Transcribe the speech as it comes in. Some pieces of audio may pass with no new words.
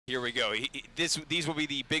Here we go. These will be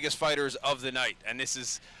the biggest fighters of the night, and this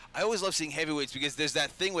is. I always love seeing heavyweights because there's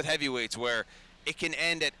that thing with heavyweights where it can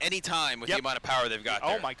end at any time with the amount of power they've got.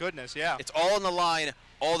 Oh my goodness, yeah. It's all on the line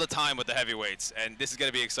all the time with the heavyweights, and this is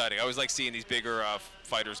going to be exciting. I always like seeing these bigger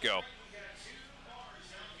fighters go.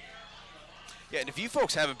 Yeah, and if you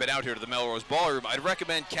folks haven't been out here to the Melrose Ballroom, I'd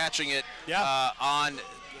recommend catching it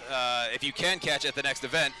if you can catch it at the next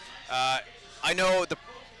event. I know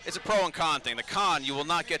it's a pro and con thing. The con, you will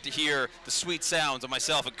not get to hear the sweet sounds of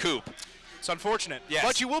myself and Coop. It's unfortunate. Yes.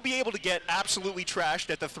 But you will be able to get absolutely trashed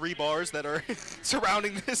at the 3 bars that are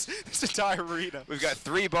surrounding this entire arena. We've got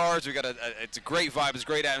 3 bars. We've got it's a great vibe. It's a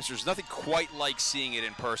great atmosphere. There's nothing quite like seeing it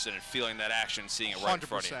in person and feeling that action, seeing it right in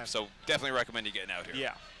front of you. So definitely recommend you getting out here.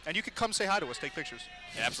 Yeah. And you can come say hi to us, take pictures.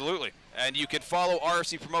 Absolutely. And you can follow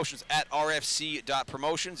RFC Promotions at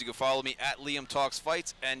rfc.promotions. You can follow me at Liam Talks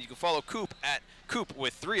Fights. And you can follow Coop at Coop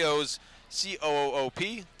with 3 O's,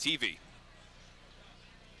 COOP TV.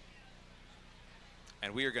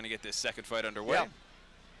 And we are going to get this second fight underway. Yeah.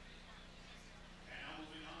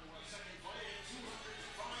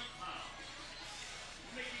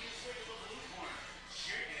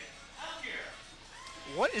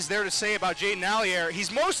 What is there to say about Jhaydon Allier?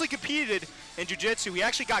 He's mostly competed in jiu-jitsu. He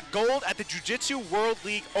actually got gold at the Jiu-Jitsu World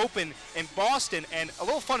League Open in Boston. And a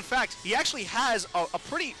little fun fact, he actually has a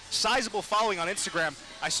pretty sizable following on Instagram.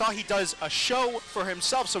 I saw he does a show for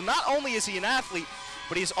himself. So not only is he an athlete,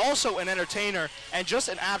 but he's also an entertainer and just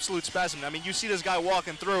an absolute specimen. I mean, you see this guy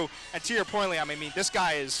walking through, and to your point, Liam, I mean, this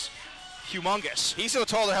guy is humongous. He's so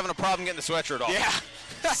tall they're having a problem getting the sweatshirt off. Yeah.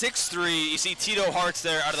 6'3". You see Tito Hart's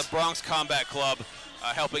there out of the Bronx Combat Club,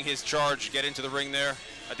 helping his charge get into the ring there.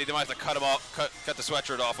 I think they might have to cut him off, cut the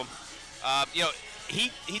sweatshirt off him. You know, he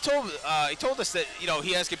told us that, you know,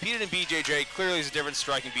 he has competed in BJJ. Clearly, he's a different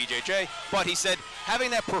striking BJJ. But he said having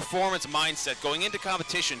that performance mindset going into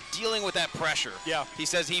competition, dealing with that pressure. Yeah. He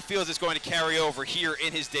says he feels it's going to carry over here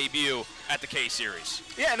in his debut at the K Series.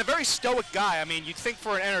 Yeah, and a very stoic guy. I mean, you'd think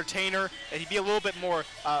for an entertainer that he'd be a little bit more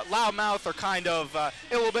loudmouth or kind of a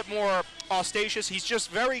little bit more ostentatious. He's just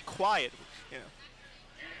very quiet. You know.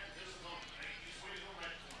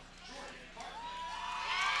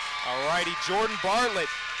 Alrighty, Jordan Bartlett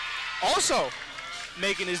also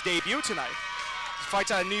making his debut tonight. He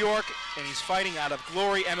fights out of New York, and he's fighting out of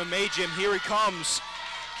Glory MMA Gym. Here he comes.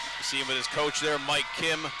 You see him with his coach there, Mike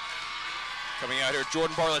Kim, coming out here.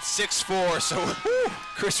 Jordan Bartlett, 6'4", so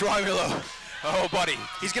Chris Romulo. Oh, buddy.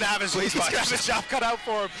 He's going to have his job cut out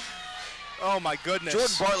for him. Oh, my goodness.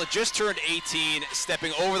 Jordan Bartlett just turned 18,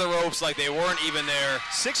 stepping over the ropes like they weren't even there.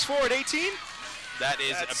 6'4" at 18? That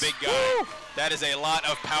is a big guy. Woo! That is a lot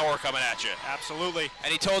of power coming at you. Absolutely.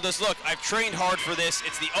 And he told us, look, I've trained hard for this.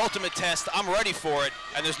 It's the ultimate test. I'm ready for it.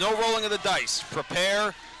 And there's no rolling of the dice.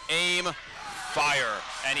 Prepare, aim, fire.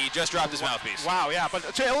 And he just dropped his mouthpiece. Wow, yeah.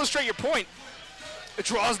 But to illustrate your point, it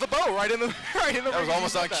draws the bow right in the That was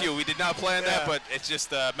almost on cue. We did not plan that, but it's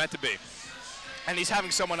just meant to be. And he's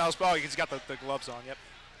having someone else bow. He's got the gloves on, yep.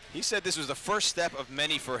 He said this was the first step of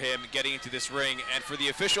many for him getting into this ring. And for the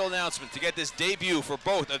official announcement to get this debut for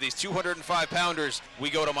both of these 205-pounders, we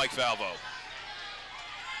go to Mike Falvo.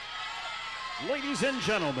 Ladies and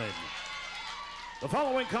gentlemen, the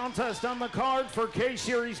following contest on the card for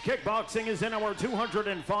K-Series Kickboxing is in our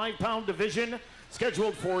 205-pound division,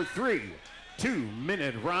 scheduled for 3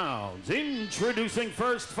 2-minute rounds. Introducing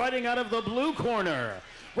first, fighting out of the blue corner,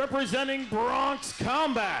 representing Bronx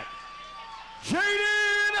Combat,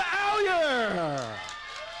 Jhaydon Allier.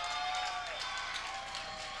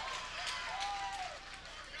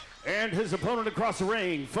 And his opponent across the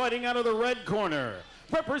ring, fighting out of the red corner,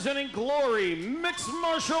 representing Glory Mixed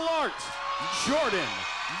Martial Arts, Jhaydon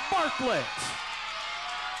Bartlett.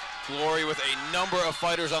 Glory with a number of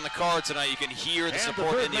fighters on the card tonight. You can hear the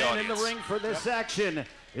support in the audience. And the third man in the ring for this action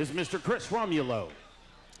is Mr. Chris Romulo.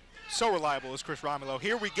 So reliable is Chris Romulo.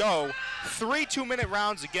 Here we go. 3 2-minute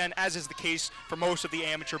rounds again, as is the case for most of the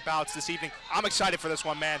amateur bouts this evening. I'm excited for this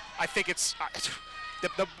one, man. I think it's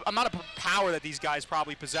the amount of power that these guys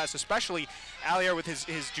probably possess, especially Allier with his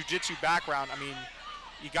jiu-jitsu background. I mean,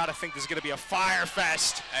 you got to think this is going to be a fire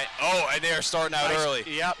fest. And they're starting out early.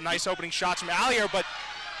 Yep, nice opening shots from Allier, but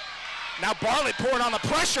now Bartlett pouring on the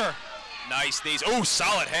pressure. Nice knees. Oh,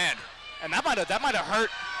 solid hand. And that might have hurt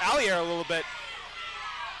Allier a little bit.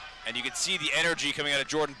 And you can see the energy coming out of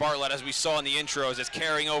Jordan Bartlett, as we saw in the intros, as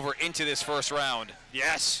carrying over into this first round.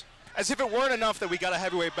 Yes. As if it weren't enough that we got a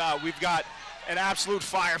heavyweight bout, we've got an absolute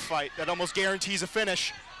firefight that almost guarantees a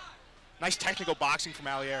finish. Nice technical boxing from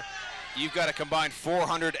Allier. You've got a combined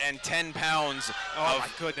 410 pounds my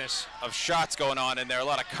goodness. of shots going on in there. A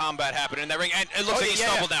lot of combat happening in that ring. And it looks like he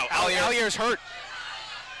stumbled now. Allier's hurt.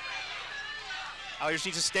 Allier just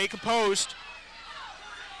needs to stay composed.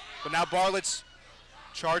 But now Bartlett's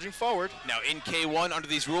charging forward. Now in K1, under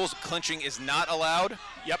these rules, clinching is not allowed.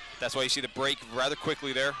 Yep. That's why you see the break rather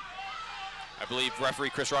quickly there. I believe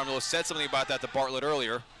referee Chris Romulo said something about that to Bartlett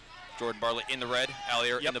earlier. Jordan Bartlett in the red,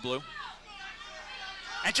 Allier in the blue.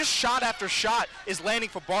 And just shot after shot is landing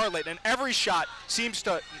for Bartlett, and every shot seems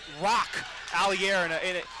to rock Allier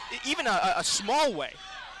in even a small way.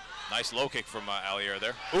 Nice low kick from Allier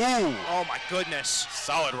there. Ooh! Oh my goodness!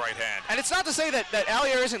 Solid right hand. And it's not to say that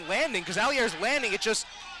Allier isn't landing, because Allier is landing. It just,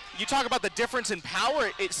 you talk about the difference in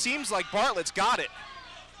power. It seems like Bartlett's got it.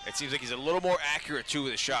 It seems like he's a little more accurate too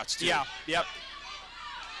with his shots too. Yeah. Yep.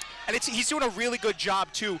 And he's doing a really good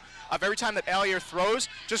job too of every time that Allier throws,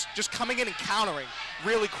 just coming in and countering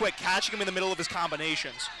really quick, catching him in the middle of his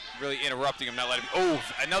combinations. Really interrupting him, not letting him. Oh,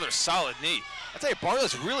 another solid knee. I tell you,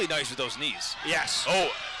 Bartlett's really nice with those knees. Yes. Oh,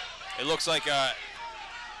 it looks like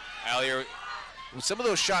Allier, when some of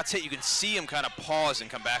those shots hit, you can see him kind of pause and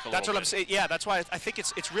come back a little bit. That's what I'm saying. Yeah, that's why I think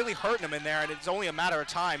it's really hurting him in there, and it's only a matter of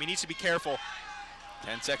time. He needs to be careful.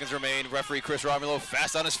 10 seconds remain. Referee Chris Romulo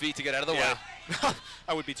fast on his feet to get out of the way.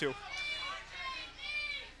 I would be too.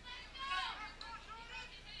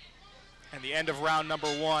 And the end of round number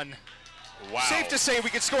 1. Wow. Safe to say we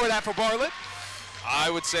could score that for Bartlett. I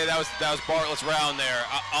would say that was Bartlett's round there.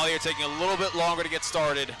 Allier taking a little bit longer to get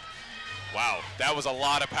started. Wow, that was a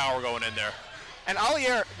lot of power going in there. And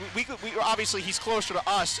Allier, we obviously he's closer to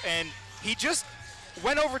us, and he just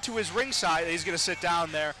went over to his ringside. He's going to sit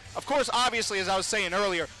down there. Of course, obviously, as I was saying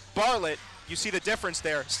earlier, Bartlett, you see the difference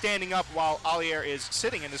there, standing up while Allier is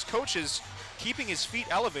sitting, and his coach is keeping his feet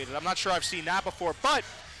elevated. I'm not sure I've seen that before, but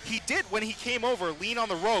he did, when he came over, lean on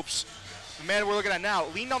the ropes. The man we're looking at now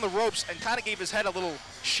leaned on the ropes and kind of gave his head a little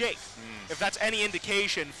shake, if that's any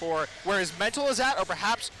indication for where his mental is at, or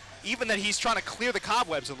perhaps even that he's trying to clear the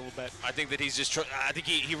cobwebs a little bit. I think that he's just, I think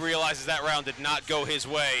he realizes that round did not go his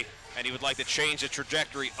way, and he would like to change the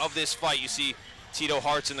trajectory of this fight. You see Tito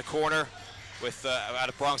Hartz in the corner with out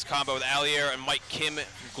of Bronx Combat with Allier, and Mike Kim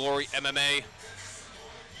from Glory MMA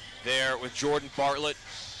there with Jordan Bartlett.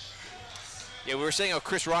 Yeah, we were saying how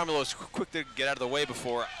Chris Romulo is quick to get out of the way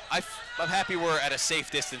before. I'm happy we're at a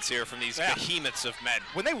safe distance here from these behemoths of men.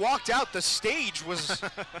 When they walked out, the stage was,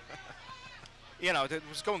 you know, it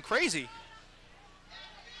was going crazy.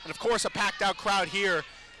 And of course, a packed out crowd here.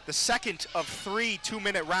 The second of 3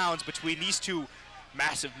 2-minute rounds between these two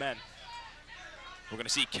massive men. We're going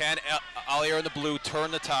to see Ken Allier in the blue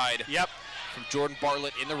turn the tide. Yep. From Jordan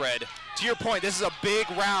Bartlett in the red. To your point, this is a big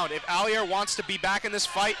round. If Allier wants to be back in this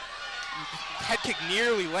fight, head kick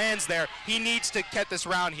nearly lands there. He needs to get this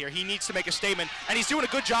round here. He needs to make a statement, and he's doing a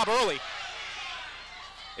good job early.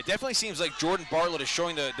 It definitely seems like Jordan Bartlett is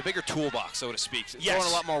showing the bigger toolbox, so to speak. Yes.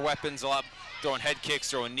 Throwing a lot more weapons, throwing head kicks,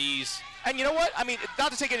 throwing knees. And you know what? I mean,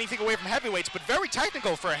 not to take anything away from heavyweights, but very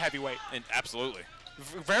technical for a heavyweight. And absolutely.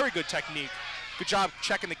 Very good technique. Good job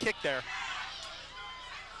checking the kick there.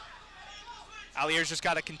 Allier's just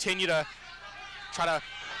got to continue to try to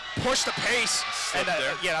push the pace. And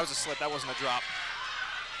yeah, that was a slip. That wasn't a drop.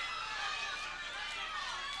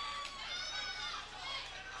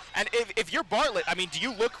 And if you're Bartlett, I mean, do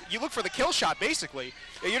you look for the kill shot basically?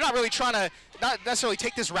 You're not really trying to not necessarily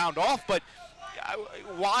take this round off, but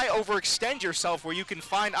why overextend yourself where you can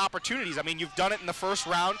find opportunities? I mean, you've done it in the first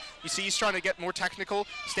round. You see he's trying to get more technical,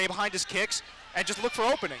 stay behind his kicks, and just look for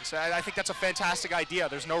openings. I think that's a fantastic idea.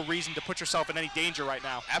 There's no reason to put yourself in any danger right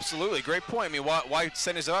now. Absolutely, great point. I mean, why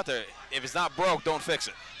send this out there? If it's not broke, don't fix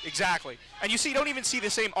it. Exactly. And you don't even see the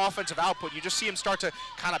same offensive output. You just see him start to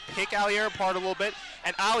kind of pick Allier apart a little bit.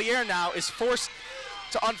 And Allier now is forced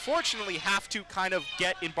to unfortunately have to kind of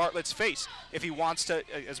get in Bartlett's face if he wants to,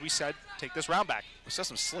 as we said, take this round back. We saw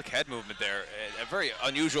some slick head movement there. A very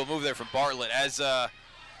unusual move there from Bartlett as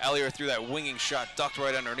Allier threw that winging shot, ducked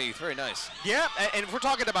right underneath. Very nice. Yeah, and if we're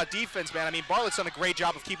talking about defense, man, I mean, Bartlett's done a great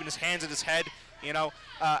job of keeping his hands at his head. You know,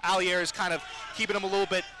 Allier is kind of keeping him a little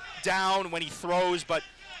bit down when he throws, but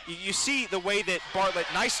you see the way that Bartlett,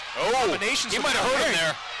 nice combinations. He might have hurt him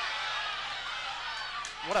there.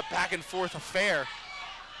 What a back and forth affair.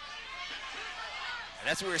 And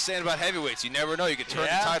that's what we were saying about heavyweights. You never know. You can turn the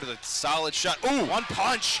tide with a solid shot. Ooh, one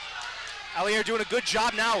punch. Allier doing a good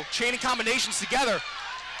job now, chaining combinations together.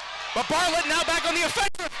 But Bartlett now back on the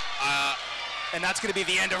offensive. And that's going to be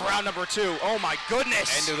the end of round number 2. Oh, my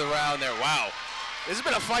goodness. End of the round there. Wow. This has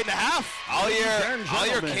been a fight and a half.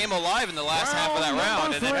 Allier came alive in the last half of that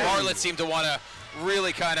round, and then Bartlett seemed to want to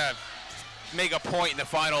really kind of make a point in the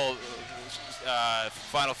final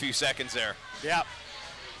few seconds there. Yeah.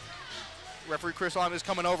 Referee Chris Romulo is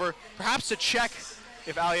coming over, perhaps to check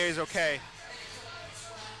if Allier is okay.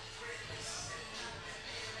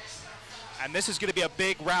 And this is going to be a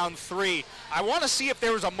big round 3. I want to see if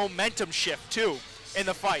there was a momentum shift, too, in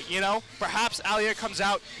the fight, you know? Perhaps Allier comes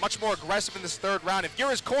out much more aggressive in this 3rd round. If you're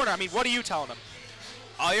his corner, I mean, what are you telling him?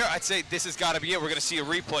 Allier, I'd say this has got to be it. We're going to see a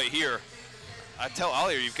replay here. I'd tell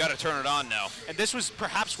Allier, you've got to turn it on now. And this was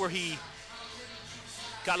perhaps where he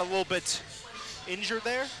got a little bit injured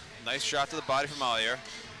there. Nice shot to the body from Allier.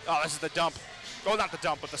 Oh, this is the dump. Oh, not the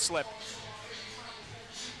dump, but the slip.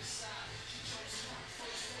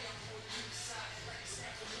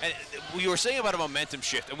 And we were saying about a momentum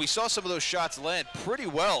shift, and we saw some of those shots land pretty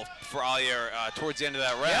well for Allier towards the end of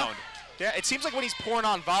that round. Yeah, it seems like when he's pouring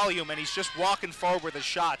on volume and he's just walking forward with his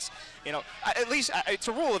shots, you know, at least it's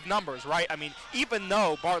a rule of numbers, right? I mean, even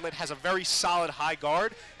though Bartlett has a very solid high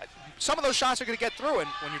guard, some of those shots are going to get through, and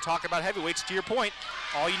when you're talking about heavyweights, to your point,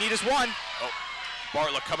 all you need is one. Oh,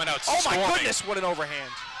 Bartlett coming out Oh, storming. my goodness, what an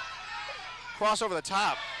overhand. Cross over the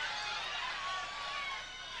top.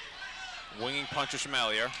 Winging punches from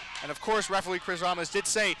Allier. And of course, referee Chris Ramos did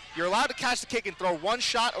say you're allowed to catch the kick and throw one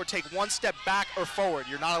shot or take one step back or forward.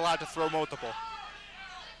 You're not allowed to throw multiple.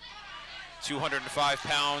 205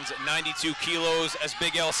 pounds, 92 kilos. As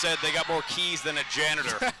Big L said, they got more keys than a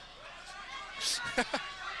janitor.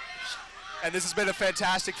 And this has been a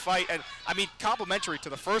fantastic fight. And, I mean, complimentary to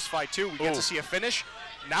the first fight, too. We get to see a finish.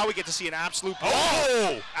 Now we get to see an absolute blow.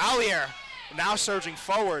 Oh! Allier now surging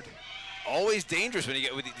forward. Always dangerous when you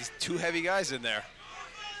get with these 2 heavy guys in there.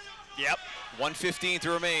 Yep. 1:15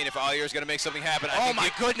 to remain if Allier's going to make something happen. Oh,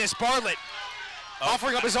 my goodness, Bartlett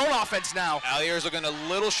offering up his own offense now. Allier's looking a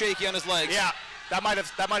little shaky on his legs. Yeah, that might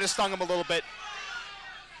have stung him a little bit.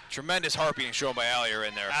 Tremendous heart being shown by Allier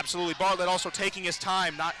in there. Absolutely. Bartlett also taking his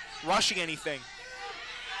time, not rushing anything.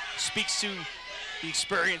 Speaks to the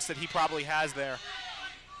experience that he probably has there.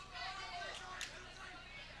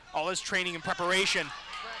 All his training and preparation.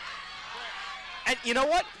 And you know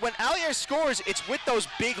what? When Allier scores, it's with those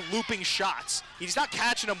big looping shots. He's not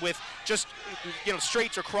catching them with just, you know,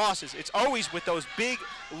 straights or crosses. It's always with those big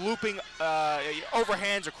looping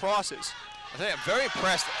overhands or crosses. I think I'm very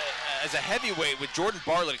impressed as a heavyweight with Jordan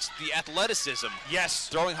Bartlett. It's the athleticism. Yes.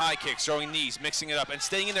 Throwing high kicks, throwing knees, mixing it up, and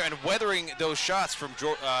staying in there and weathering those shots from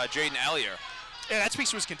Jhaydon Allier. Yeah, that speaks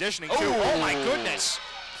to his conditioning, too. Oh, my goodness.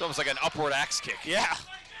 It's almost like an upward axe kick. Yeah.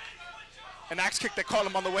 An axe kick that caught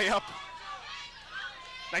him on the way up.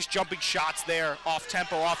 Nice jumping shots there, off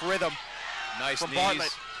tempo, off rhythm. Nice from knees.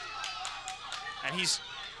 Bartlett. And he's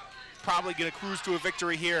probably going to cruise to a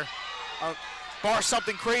victory here. Bar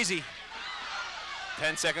something crazy.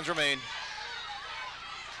 10 seconds remain.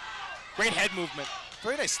 Great head movement.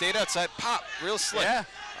 Very nice. Stayed outside. Pop. Real slick. Yeah.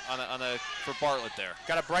 For Bartlett there.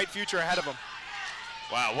 Got a bright future ahead of him.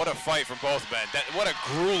 Wow, what a fight from both men. What a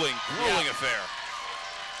grueling affair.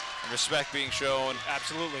 And respect being shown.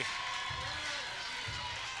 Absolutely.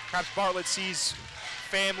 Perhaps Bartlett sees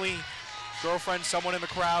family, girlfriend, someone in the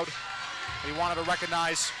crowd that he wanted to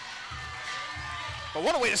recognize. But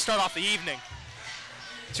what a way to start off the evening.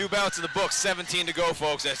 2 bouts in the book, 17 to go,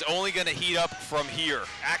 folks. That's only going to heat up from here.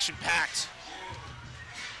 Action-packed.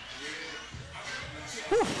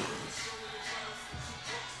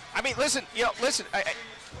 I mean, listen.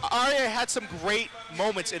 Allier had some great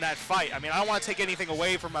moments in that fight. I mean, I don't want to take anything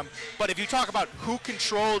away from him, but if you talk about who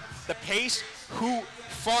controlled the pace, who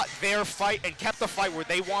fought their fight and kept the fight where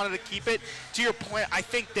they wanted to keep it, to your point, I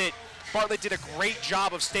think that Bartlett did a great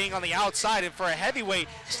job of staying on the outside, and for a heavyweight,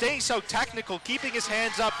 staying so technical, keeping his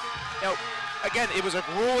hands up. You know, again, it was a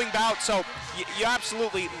grueling bout, so you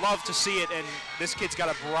absolutely love to see it, and this kid's got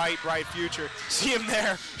a bright, bright future. See him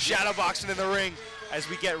there, shadowboxing in the ring as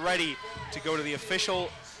we get ready to go to the official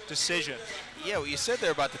decision. Yeah, what you said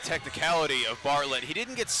there about the technicality of Bartlett, he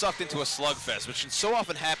didn't get sucked into a slugfest, which can so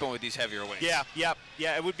often happen with these heavier weights. Yeah,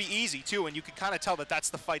 it would be easy, too, and you could kind of tell that that's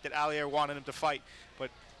the fight that Allier wanted him to fight,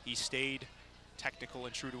 but he stayed technical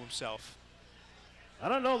and true to himself. I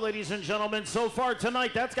don't know, ladies and gentlemen, so far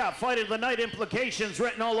tonight, that's got Fight of the Night implications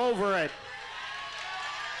written all over it.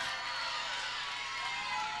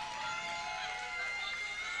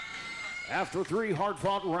 After 3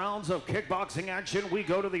 hard-fought rounds of kickboxing action, we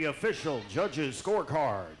go to the official judges'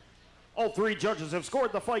 scorecard. All 3 judges have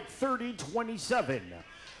scored the fight 30-27.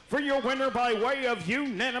 For your winner by way of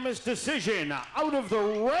unanimous decision, out of the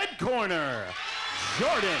red corner,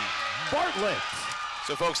 Jhaydon Bartlett.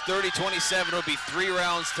 So, folks, 30-27 will be 3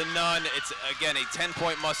 rounds to none. It's, again, a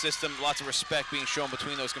 10-point must system. Lots of respect being shown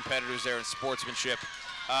between those competitors there in sportsmanship.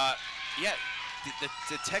 Yeah,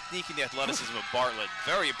 the technique and the athleticism of Bartlett,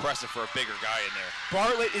 very impressive for a bigger guy in there.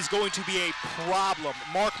 Bartlett is going to be a problem.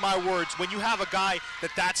 Mark my words. When you have a guy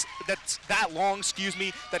that's that long,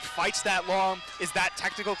 that fights that long, is that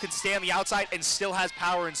technical, can stay on the outside, and still has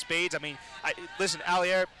power in spades. I mean, listen,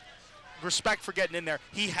 Allier, respect for getting in there.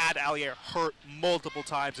 He had Allier hurt multiple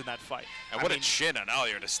times in that fight. And what a chin on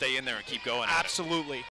Allier to stay in there and keep going. Absolutely.